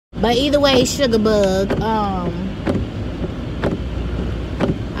But either way, sugar bug. I'm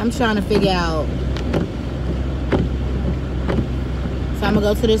trying to figure out. So I'm gonna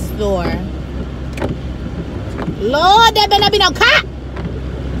go to this store. Lord, there better not be no cop.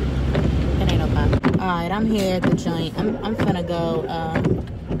 It ain't no cop. All right, I'm here at the joint. I'm finna go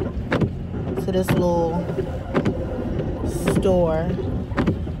to this little store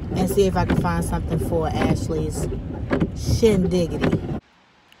and see if I can find something for Ashley's shindiggity.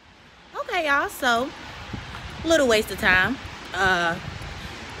 Okay, y'all. So a little waste of time.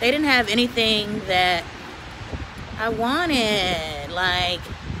 They didn't have anything that I wanted. Like,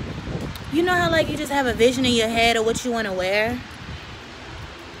 you know how like you just have a vision in your head of what you want to wear?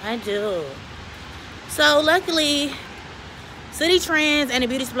 I do. So luckily, City Trends and the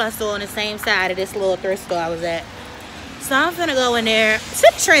Beauty Supply store on the same side of this little thrift store I was at. So I'm finna go in there.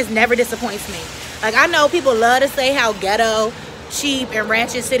 City Trends never disappoints me. Like, I know people love to say how ghetto, cheap, and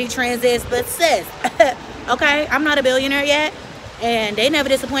ratchet City Trends is, but sis, okay, I'm not a billionaire yet, and they never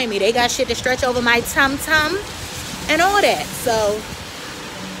disappoint me. They got shit to stretch over my tum-tum and all that. So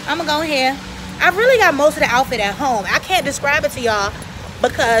I'm gonna go here. I really got most of the outfit at home. I can't describe it to y'all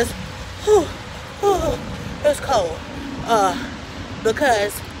because it's cold.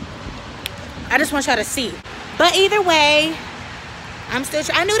 Because I just want y'all to see. But either way, I'm still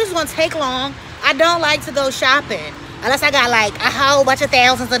I knew this was gonna take long. I don't like to go shopping unless I got like a whole bunch of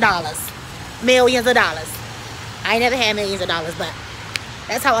thousands of dollars, millions of dollars. I ain't never had millions of dollars, but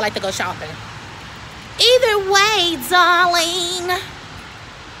that's how I like to go shopping. Either way, darling,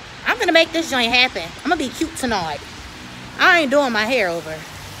 I'm gonna make this joint happen. I'm gonna be cute tonight. I ain't doing my hair over.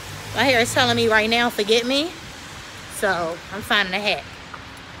 My hair is telling me right now, forget me. So I'm finding a hat.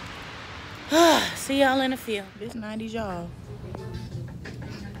 See y'all in a few. This 90's y'all.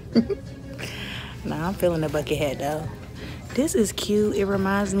 Nah, I'm feeling the bucket hat though. This is cute. It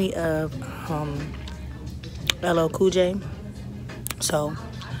reminds me of LL Cool J. So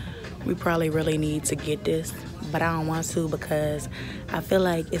we probably really need to get this, but I don't want to because I feel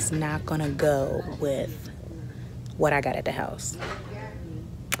like it's not gonna go with what I got at the house.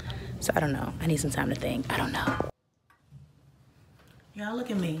 So I don't know. I need some time to think. I don't know. Y'all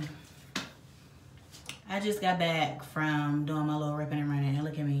look at me. I just got back from doing my little ripping and running, and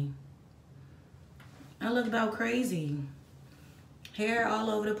look at me. I look about crazy. Hair all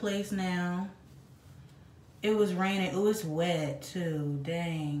over the place now. It was raining. It was wet too.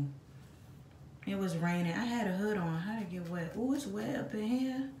 Dang. It was raining. I had a hood on. How did it get wet? Oh, it's wet up in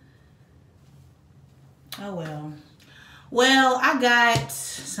here. Oh well. Well, I got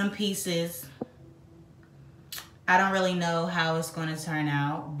some pieces. I don't really know how it's gonna turn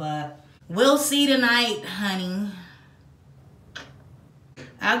out, but we'll see tonight, honey.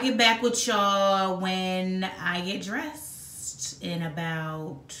 I'll get back with y'all when I get dressed in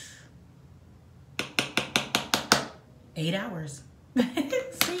about 8 hours.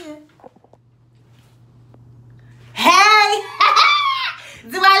 See ya. Hey!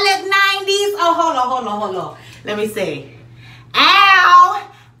 Do I look 90's? Oh, hold on. Let me see. Ow!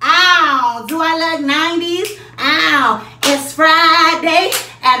 Ow! Do I look 90's? Ow! It's Friday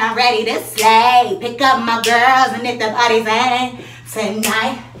and I'm ready to slay. Pick up my girls and hit the party thing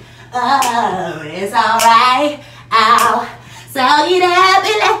tonight. Oh, it's alright. Ow! So get up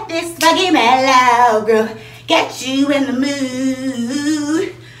and let this funky mellow groove get you in the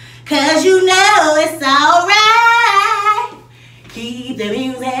mood. Cause you know it's alright. Keep the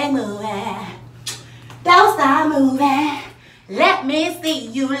music moving. Don't stop moving. Let me see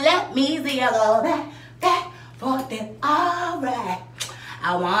you go back, forth and alright.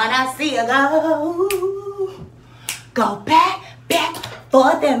 I wanna see you go back,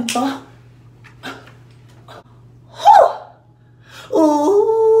 forth and forth.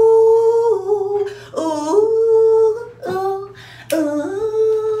 Ooh, ooh, ooh, ooh,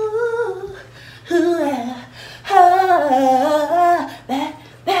 back,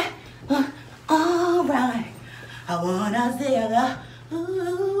 alright. I wanna see you go.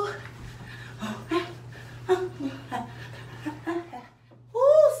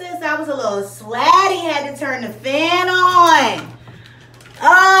 Ooh, since I was a little sweaty, had to turn the fan on.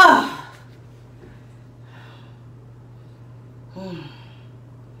 Oh.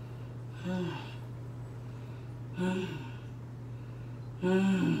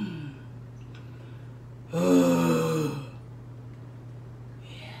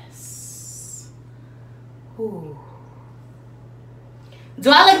 Yes. Ooh. Do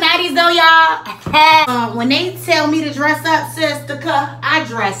I look 90's though, y'all? When they tell me to dress up, sister, I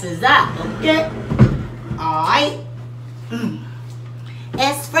dresses up, okay? Alright.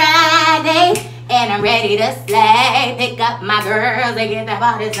 It's Friday and I'm ready to slay. Pick up my girls and get that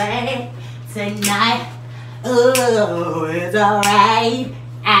body slayed tonight. Oh, it's alright.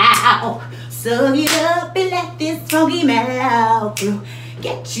 Ow. So get up and let this funky mellow groove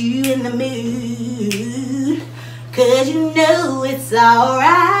get you in the mood, 'cause you know it's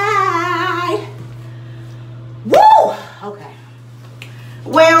alright. Woo! Okay.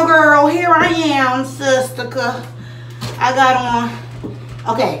 Well, girl, here I am, sister. I got on.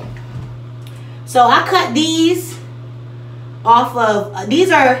 Okay. So I cut these off of, these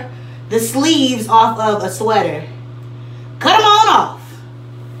are the sleeves off of a sweater. Cut them on off.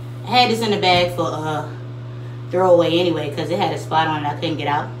 I had this in the bag for throwaway anyway, because it had a spot on it I couldn't get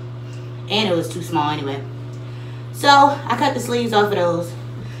out. And it was too small anyway. So I cut the sleeves off of those.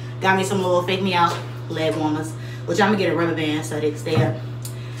 Got me some little fake me out leg warmers, which I'm going to get a rubber band so they can stay up.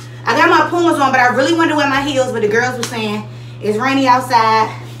 I got my Pumas on, but I really wanted to wear my heels, but the girls were saying it's rainy outside,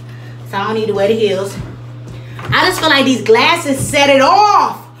 so I don't need to wear the heels. I just feel like these glasses set it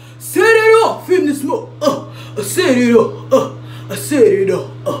off. Set it off in the smoke. Set it off. I set it off.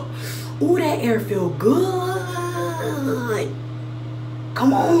 Ooh, that air feel good.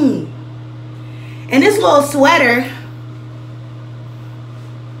 Come on. And this little sweater.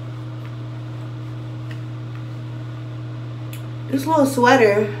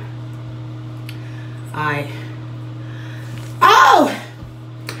 Alright. Oh!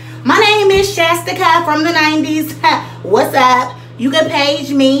 My name is Shastika from the 90s. What's up? You can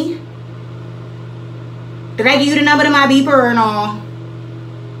page me. Did I give you the number to my beeper or no?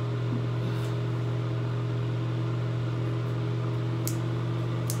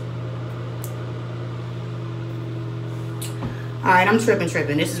 Alright, I'm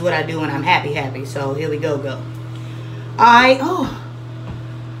tripping. This is what I do when I'm happy. So here we go. Alright. Oh,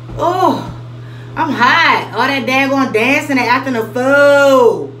 I'm hot. All that daggone dancing and acting a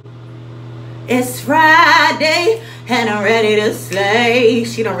fool. It's Friday and I'm ready to slay.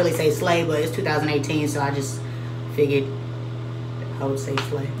 She don't really say slay, but it's 2018, so I just figured I would say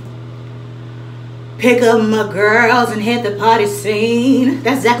slay. Pick up my girls and hit the party scene.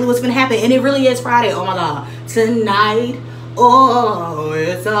 That's exactly what's been happening, and it really is Friday. Oh my God. Tonight, oh,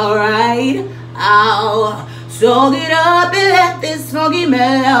 it's alright. Oh, so get up and let this funky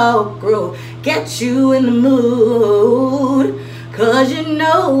mellow groove get you in the mood, 'cause you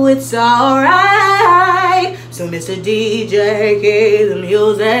know it's alright. So Mr. DJ, keep the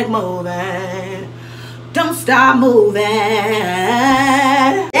music moving. Don't stop moving.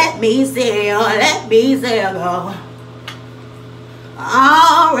 Let me see you go.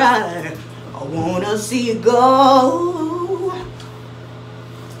 Alright, I wanna see you go.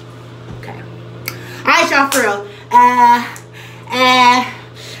 Alright, y'all, for real.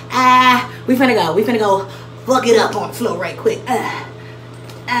 We finna go fuck it up on the floor right quick.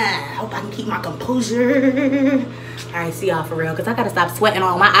 Hope I can keep my composure. Alright, see y'all for real, because I gotta stop sweating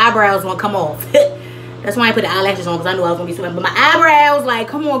on. My eyebrows won't come off. That's why I put the eyelashes on, because I knew I was gonna be sweating. But my eyebrows, like,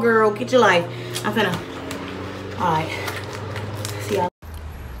 come on, girl, get your life. I'm finna. Alright. See y'all.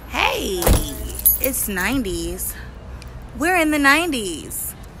 Hey, it's 90s. We're in the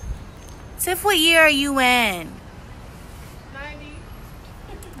 90s. Tiff, what year are you in? 90.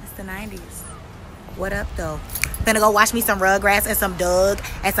 It's the 90s. What up, though? Gonna go watch me some Rugrats and some Doug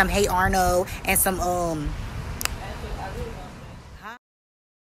and some Hey Arno and some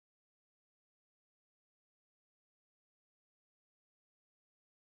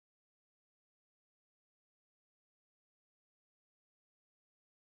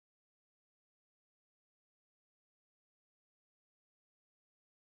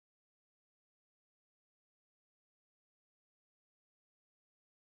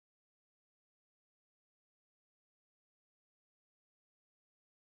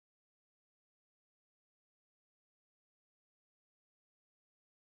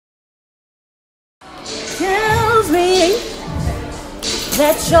tells me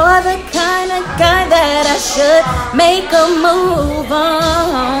that you're the kind of guy that I should make a move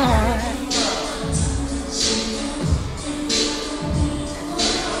on.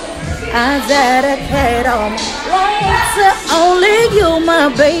 I dedicate all my life to only you, my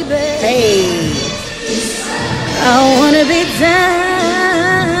baby. Hey, I wanna be down